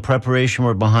thinking and preparation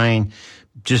were behind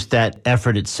just that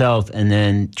effort itself, and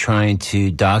then trying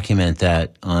to document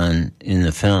that in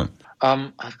the film?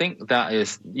 I think that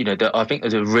is, I think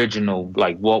the original,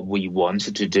 like what we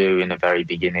wanted to do in the very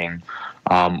beginning,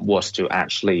 was to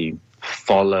actually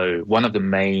follow, one of the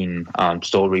main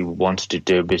story we wanted to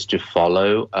do is to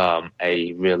follow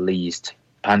a released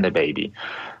panda baby,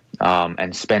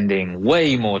 and spending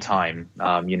way more time.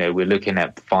 We're looking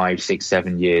at 5, 6,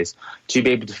 7 years to be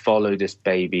able to follow this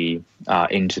baby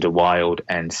into the wild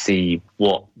and see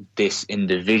what this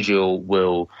individual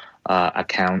will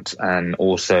account, and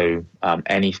also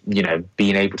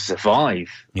being able to survive.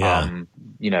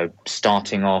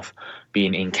 Starting off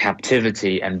being in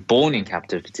captivity and born in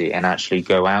captivity, and actually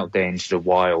go out there into the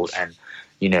wild and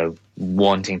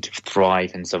wanting to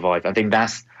thrive and survive. I think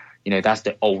that's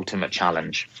the ultimate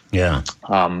challenge. Yeah.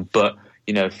 But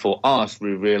for us,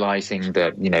 we're realizing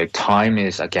that time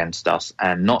is against us,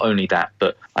 and not only that,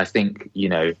 but I think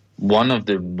one of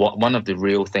the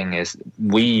real thing is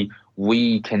we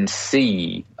can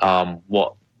see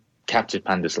what captive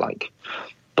pandas like,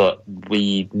 but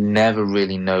we never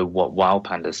really know what wild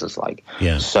pandas is like.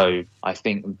 Yeah. So I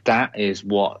think that is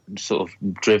what sort of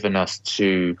driven us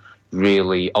to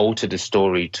really alter the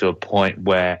story to a point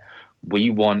where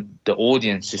we want the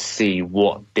audience to see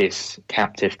what this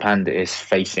captive panda is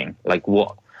facing, like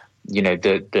what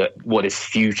what his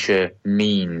future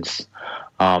means,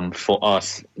 for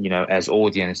us, as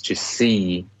audience, to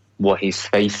see what he's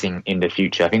facing in the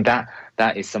future. I think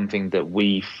that is something that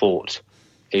we thought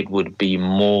it would be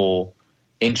more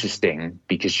interesting,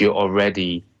 because you're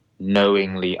already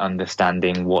knowingly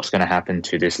understanding what's going to happen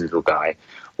to this little guy,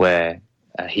 where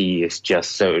he is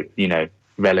just so,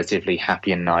 relatively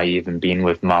happy and naive and being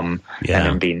with mum, and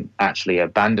then being actually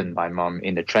abandoned by mum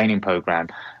in the training program,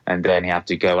 and then he have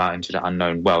to go out into the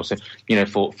unknown world. So,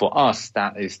 for us,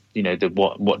 that is,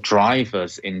 what drives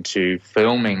us into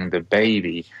filming the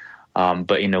baby,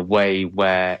 but in a way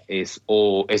where it's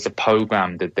a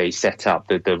program that they set up,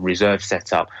 that the reserve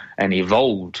set up and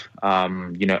evolved,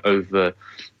 over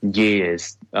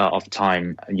years of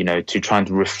time, to try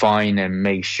to refine and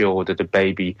make sure that the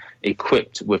baby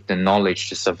equipped with the knowledge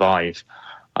to survive.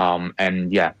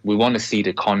 We want to see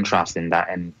the contrast in that,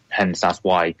 and hence that's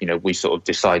why, we sort of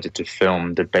decided to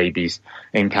film the babies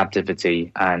in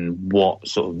captivity and what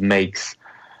sort of makes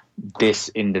this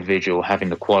individual having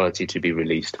the quality to be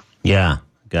released. Yeah,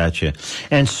 gotcha.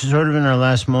 And sort of in our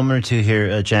last moment or two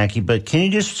here, Jacky, but can you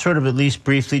just sort of at least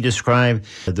briefly describe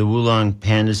the Wulong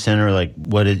Panda Center, like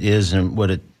what it is and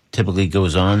what it typically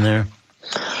goes on there?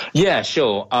 Yeah,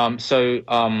 sure.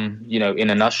 In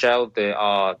a nutshell, there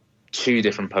are two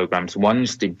different programs. One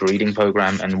is the breeding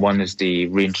program, and one is the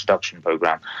reintroduction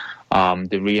program.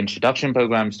 The reintroduction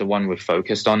program is the one we're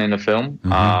focused on in the film,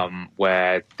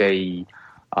 where they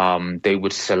they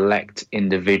would select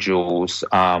individuals,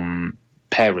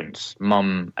 parents,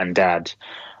 mum and dad,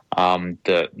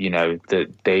 that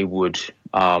they would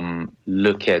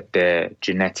look at their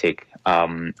genetic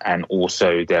and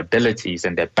also their abilities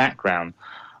and their background.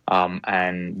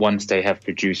 And once they have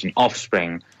produced an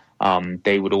offspring,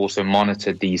 they would also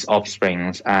monitor these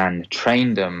offsprings and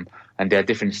train them. And there are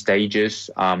different stages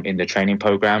in the training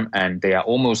program, and they are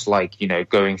almost like,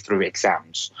 going through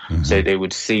exams. Mm-hmm. So they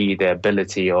would see their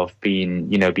ability of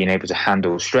being able to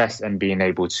handle stress and being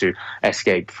able to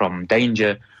escape from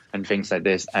danger and things like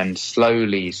this, and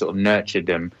slowly sort of nurture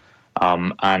them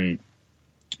and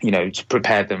to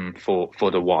prepare them for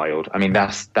the wild. I mean,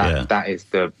 that's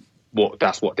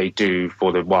what they do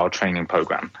for the wild training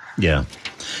program. Yeah.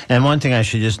 And one thing I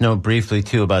should just note briefly,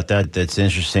 too, about that's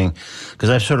interesting, because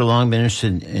I've sort of long been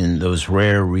interested in those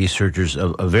rare researchers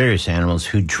of various animals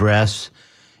who dress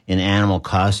in animal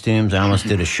costumes. I almost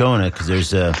did a show on it, because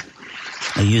there's a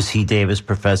UC Davis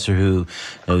professor who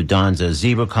dons a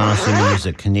zebra costume. There's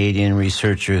a Canadian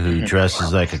researcher who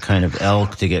dresses like a kind of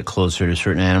elk to get closer to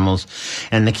certain animals.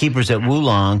 And the keepers at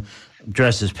Wulong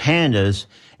dress as pandas.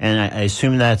 And I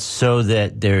assume that's so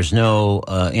that there's no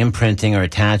imprinting or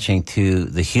attaching to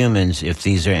the humans if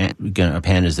these are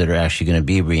pandas that are actually going to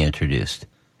be reintroduced.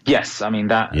 Yes, I mean,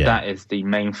 that is the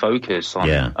main focus on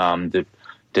the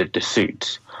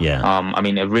suit. Yeah. I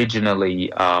mean,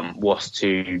 originally was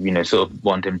to, sort of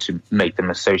want them to make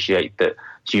them associate that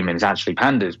humans actually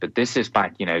pandas. But this is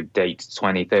back, dates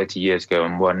 20, 30 years ago.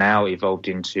 And we're now evolved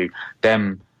into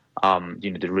them.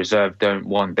 The reserve don't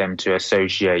want them to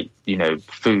associate,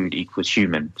 food equals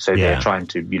human. So they're trying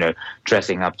to,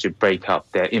 dressing up to break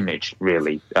up their image,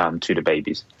 really, to the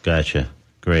babies. Gotcha.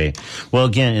 Great. Well,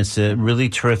 again, it's a really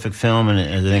terrific film, and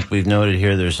as I think we've noted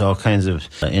here, there's all kinds of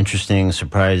interesting,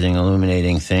 surprising,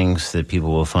 illuminating things that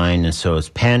people will find. And so it's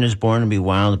Pandas Born to Be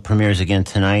Wild. It premieres again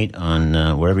tonight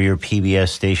on wherever your PBS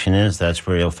station is. That's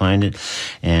where you'll find it.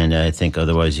 And I think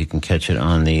otherwise you can catch it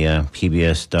on the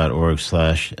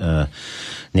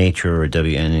pbs.org/nature or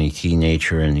WNET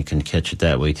Nature, and you can catch it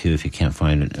that way, too, if you can't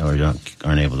find it or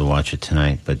aren't able to watch it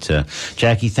tonight. But,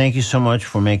 Jacky, thank you so much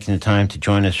for making the time to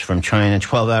join us from China.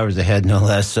 12 hours ahead, no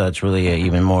less, so it's really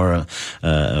even more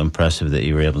impressive that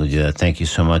you were able to do that. Thank you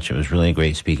so much. It was really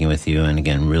great speaking with you, and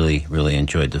again, really, really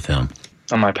enjoyed the film.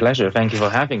 Oh, my pleasure. Thank you for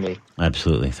having me.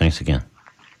 Absolutely. Thanks again.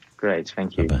 Great.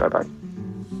 Thank you. Bye-bye.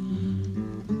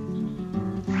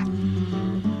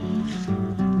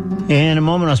 In a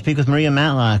moment, I'll speak with Maria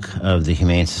Matlock of the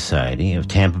Humane Society of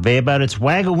Tampa Bay about its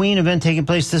Wagoween event taking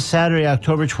place this Saturday,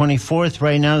 October 24th.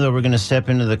 Right now, though, we're going to step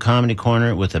into the Comedy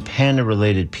Corner with a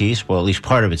panda-related piece. Well, at least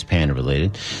part of it's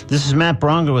panda-related. This is Matt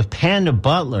Bronger with Panda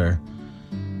Butler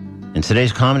in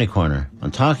today's Comedy Corner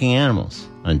on Talking Animals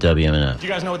on WMNF. Do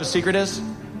you guys know what The Secret is?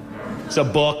 It's a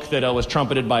book that was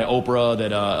trumpeted by Oprah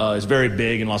that is very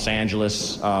big in Los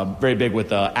Angeles, very big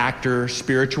with actor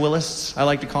spiritualists, I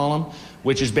like to call them,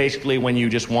 which is basically when you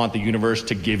just want the universe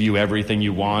to give you everything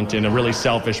you want in a really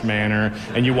selfish manner,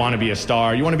 and you want to be a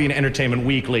star. You want to be in Entertainment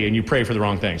Weekly, and you pray for the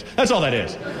wrong things. That's all that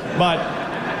is. But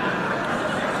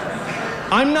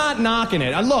I'm not knocking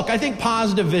it. Look, I think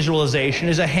positive visualization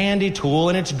is a handy tool,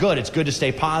 and it's good. It's good to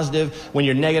stay positive. When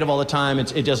you're negative all the time,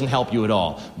 it doesn't help you at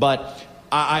all. But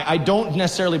I don't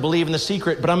necessarily believe in The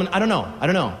Secret, but I don't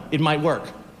know. It might work.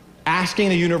 Asking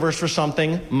the universe for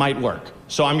something might work.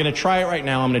 So I'm going to try it right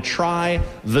now. I'm going to try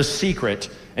The Secret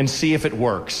and see if it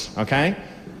works, okay?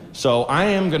 So I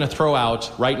am going to throw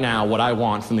out right now what I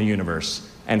want from the universe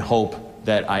and hope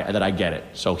that I get it.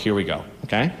 So here we go,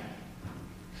 okay?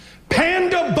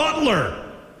 Panda Butler!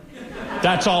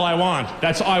 That's all I want.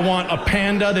 I want a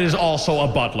panda that is also a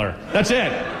butler. That's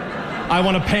it. I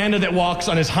want a panda that walks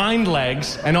on his hind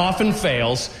legs and often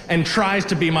fails and tries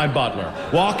to be my butler.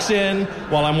 Walks in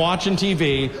while I'm watching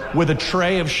TV with a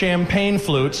tray of champagne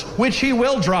flutes, which he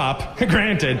will drop.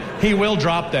 Granted, he will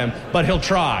drop them, but he'll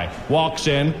try. Walks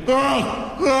in.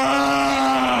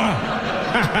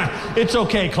 It's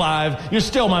okay, Clive. You're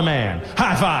still my man.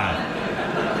 High five.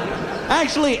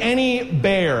 Actually, any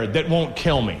bear that won't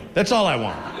kill me. That's all I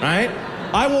want, right?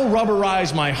 I will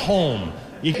rubberize my home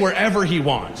wherever he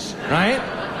wants, right?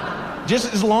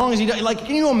 Just as long as he does. Like,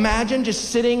 can you imagine just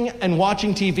sitting and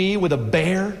watching TV with a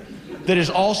bear that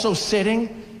is also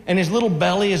sitting, and his little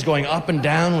belly is going up and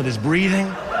down with his breathing?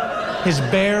 His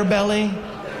bear belly.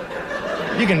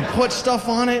 You can put stuff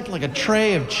on it, like a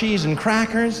tray of cheese and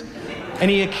crackers, and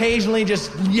he occasionally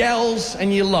just yells,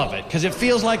 and you love it, because it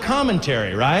feels like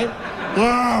commentary, right?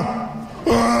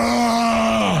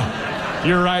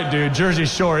 You're right, dude. Jersey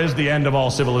Shore is the end of all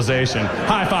civilization.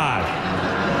 High five.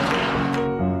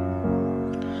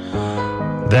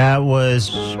 That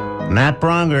was Matt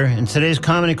Bronger in today's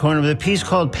Comedy Corner with a piece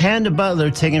called Panda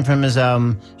Butler, taken from his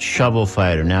album Shovel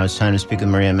Fighter. Now it's time to speak with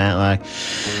Maria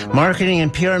Matlack, marketing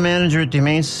and PR manager at the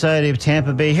Humane Society of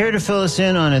Tampa Bay, here to fill us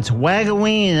in on its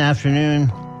Wagoween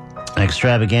afternoon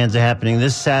extravaganza happening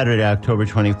this Saturday, October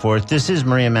 24th. This is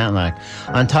Maria Matlack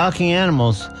on Talking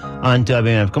Animals on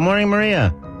WMF. Good morning,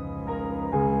 Maria.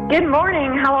 Good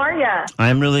morning. How are you?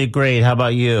 I'm really great. How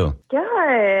about you?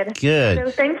 Good. Good.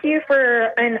 So thank you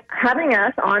for having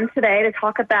us on today to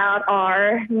talk about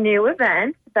our new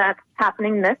event that's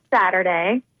happening this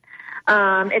Saturday.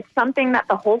 It's something that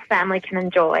the whole family can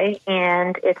enjoy,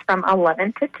 and it's from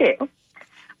 11 to 2.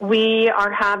 We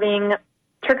are having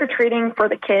trick-or-treating for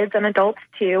the kids and adults,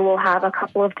 too. We'll have a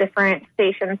couple of different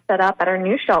stations set up at our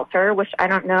new shelter, which I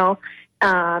don't know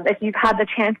if you've had the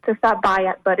chance to stop by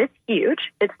yet, but it's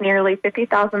huge. It's nearly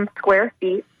 50,000 square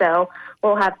feet, so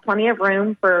we'll have plenty of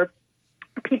room for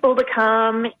people to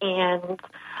come and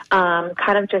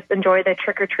kind of just enjoy the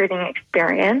trick-or-treating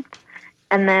experience.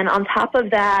 And then on top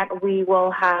of that, we will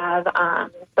have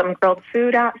some grilled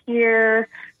food out here.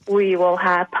 We will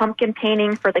have pumpkin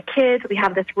painting for the kids. We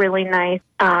have this really nice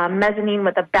mezzanine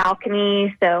with a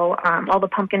balcony, so all the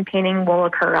pumpkin painting will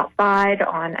occur outside,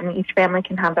 and each family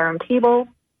can have their own table.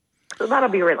 So that'll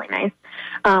be really nice.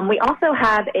 We also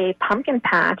have a pumpkin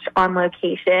patch on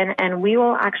location, and we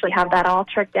will actually have that all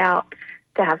tricked out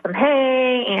to have some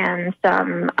hay and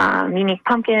some unique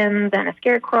pumpkins and a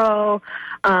scarecrow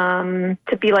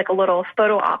to be like a little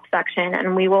photo op section.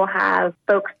 And we will have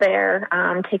folks there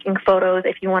taking photos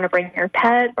if you want to bring your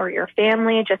pet or your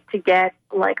family just to get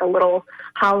like a little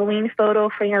Halloween photo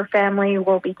for your family.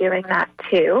 We'll be doing that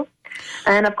too.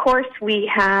 And of course, we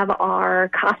have our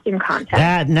costume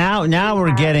contest. Now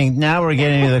we're getting to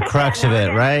the crux of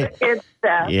it, right? It's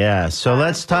yeah. So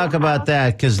let's talk about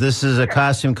that, because this is a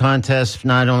costume contest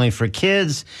not only for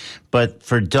kids but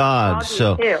for dogs.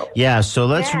 So too. Yeah. So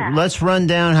let's run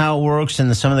down how it works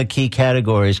and some of the key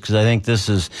categories, because I think this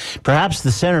is perhaps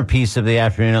the centerpiece of the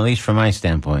afternoon, at least from my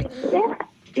standpoint.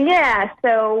 Yeah.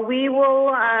 So we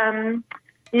will.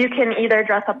 You can either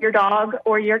dress up your dog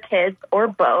or your kids or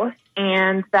both,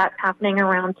 and that's happening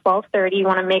around 12:30. You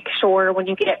want to make sure when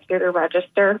you get here to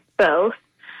register both.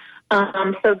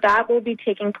 So that will be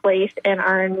taking place in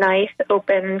our nice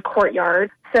open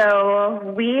courtyard.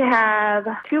 So we have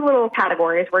 2 little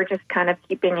categories. We're just kind of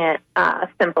keeping it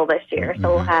simple this year.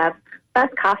 So we'll have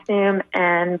best costume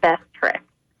and best trick.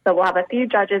 So we'll have a few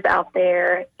judges out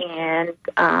there, and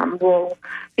we'll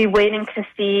be waiting to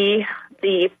see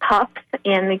the pups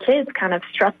and the kids kind of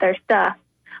strut their stuff.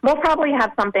 We'll probably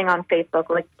have something on Facebook,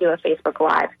 like do a Facebook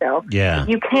Live. So if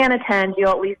you can attend,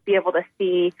 you'll at least be able to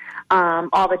see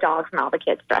all the dogs and all the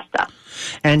kids dressed up.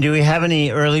 And do we have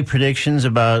any early predictions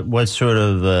about what sort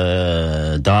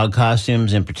of dog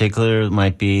costumes in particular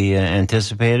might be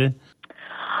anticipated?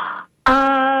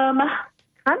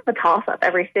 Kind of a toss-up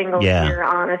every single year,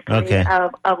 honestly,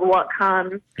 of what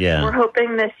comes. Yeah. We're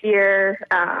hoping this year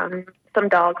some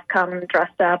dogs come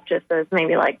dressed up just as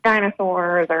maybe like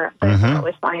dinosaurs, or it's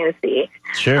always funny to see.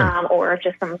 Sure. Or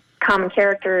just some common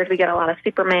characters. We get a lot of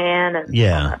Superman and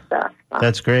all that stuff. So.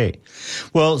 That's great.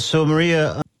 Well, so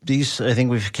Maria, I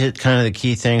think we've hit kind of the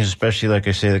key things, especially, like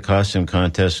I say, the costume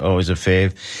contest, always a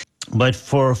fave. But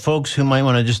for folks who might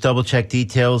want to just double-check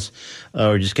details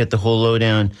or just get the whole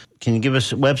lowdown, can you give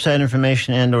us website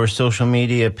information and or social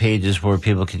media pages where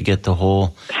people could get the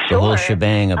whole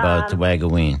shebang about the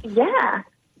Wagoween? Yeah.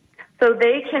 So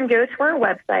they can go to our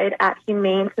website at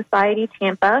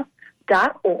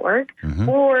humanesocietytampa.org,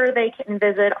 or they can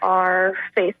visit our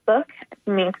Facebook,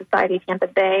 Humane Society Tampa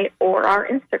Bay, or our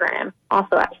Instagram,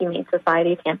 also at Humane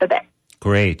Society Tampa Bay.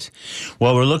 Great.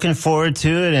 Well, we're looking forward to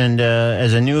it, and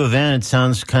as a new event, it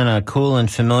sounds kind of cool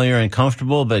and familiar and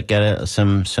comfortable, but got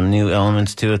some new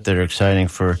elements to it that are exciting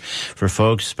for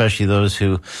folks, especially those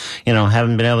who,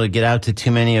 haven't been able to get out to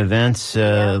too many events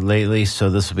lately.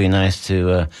 So this will be nice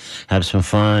to have some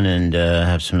fun and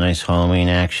have some nice Halloween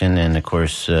action, and of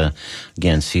course,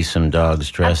 again, see some dogs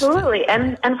dressed. Absolutely,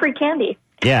 and free candy.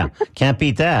 Yeah, can't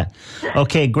beat that.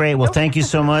 Okay, great. Well, thank you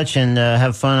so much, and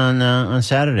have fun on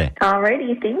Saturday. All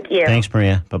righty, thank you. Thanks,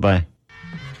 Maria. Bye-bye.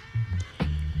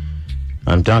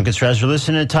 I'm Duncan Strauss. You're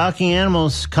listening to Talking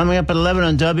Animals. Coming up at 11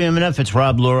 on WMNF, it's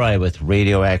Rob Lurie with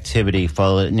Radioactivity,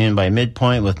 followed at noon by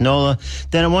Midpoint with NOLA.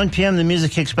 Then at 1 p.m., the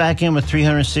music kicks back in with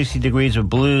 360 Degrees of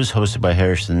Blues, hosted by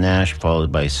Harrison Nash,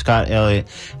 followed by Scott Elliott,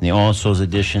 and the All Souls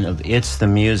edition of It's the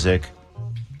Music.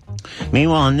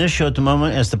 Meanwhile, on this show at the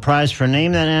moment, as the prize for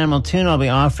Name That Animal Tune, I'll be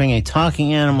offering a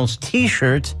Talking Animals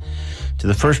t-shirt to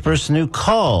the first person who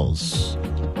calls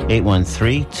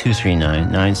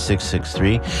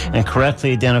 813-239-9663 and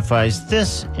correctly identifies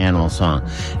this animal song.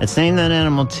 It's Name That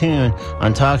Animal Tune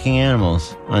on Talking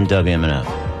Animals on WMNF.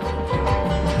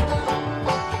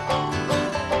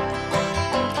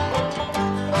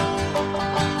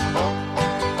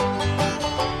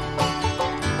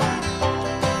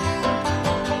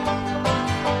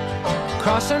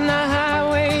 Crossing the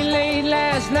highway late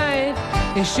last night,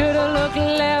 he should have looked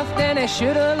left and he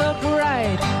should have looked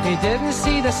right. He didn't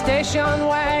see the station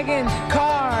wagon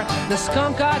car. The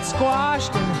skunk got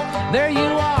squashed and there you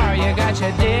are. You got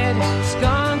your dead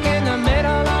skunk in the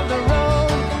middle of the road.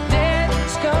 Dead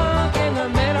skunk in the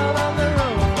middle of the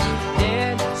road.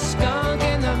 Dead skunk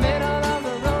in the middle of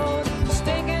the road.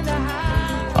 Stinking the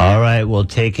high. All right, we'll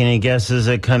take any guesses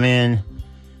that come in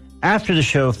after the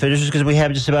show finishes, because we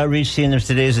have just about reached the end of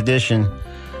today's edition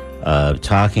of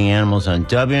Talking Animals on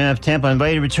WMF Tampa. I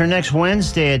invite you to return next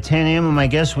Wednesday at 10 a.m. My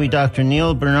guest will be Dr.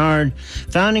 Neil Bernard,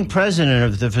 founding president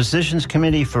of the Physicians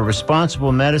Committee for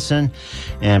Responsible Medicine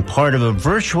and part of a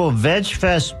virtual Veg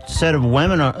Fest set of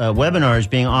webinars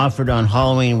being offered on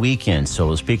Halloween weekend. So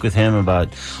we'll speak with him about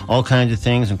all kinds of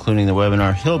things, including the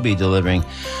webinar he'll be delivering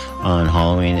on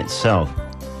Halloween itself.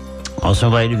 Also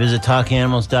invite you to visit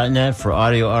talkinganimals.net for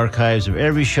audio archives of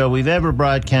every show we've ever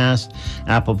broadcast.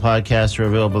 Apple Podcasts are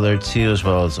available there too, as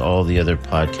well as all the other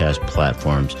podcast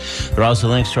platforms. There are also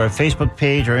links to our Facebook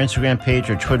page, our Instagram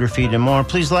page, our Twitter feed, and more.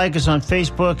 Please like us on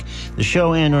Facebook, the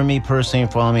show, and or me personally,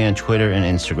 and follow me on Twitter and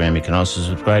Instagram. You can also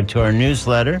subscribe to our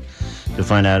newsletter to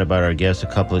find out about our guests a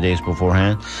couple of days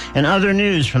beforehand. And other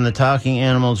news from the Talking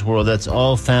Animals world, that's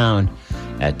all found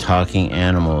at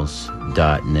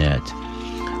talkinganimals.net.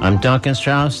 I'm Duncan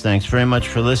Strauss. Thanks very much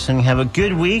for listening. Have a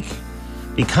good week.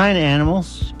 Be kind to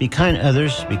animals. Be kind to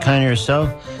others. Be kind to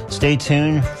yourself. Stay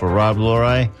tuned for Rob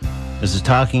Lorai. This is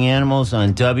Talking Animals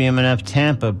on WMNF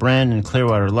Tampa, Brandon,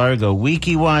 Clearwater, Largo,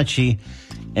 Weeki Wachee,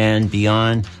 and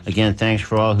beyond. Again, thanks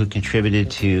for all who contributed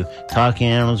to Talking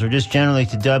Animals or just generally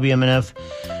to WMNF.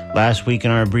 Last week in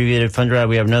our abbreviated fund drive,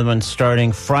 we have another one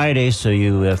starting Friday. So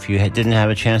if you didn't have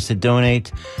a chance to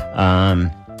donate,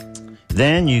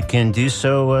 then you can do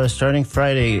so starting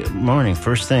Friday morning,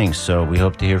 first thing. So we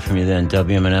hope to hear from you then,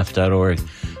 WMNF.org,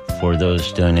 for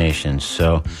those donations.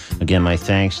 So, again, my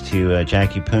thanks to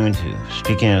Jacky Poon,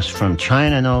 speaking to us from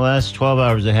China, no less, 12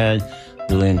 hours ahead.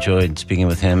 Really enjoyed speaking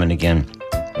with him. And again,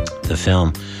 the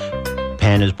film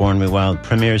Pandas Born to Be Wild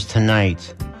premieres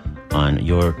tonight on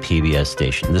your PBS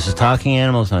station. This is Talking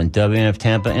Animals on WMNF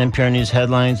Tampa, NPR News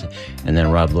headlines, and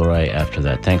then Rob Lorai after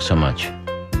that. Thanks so much.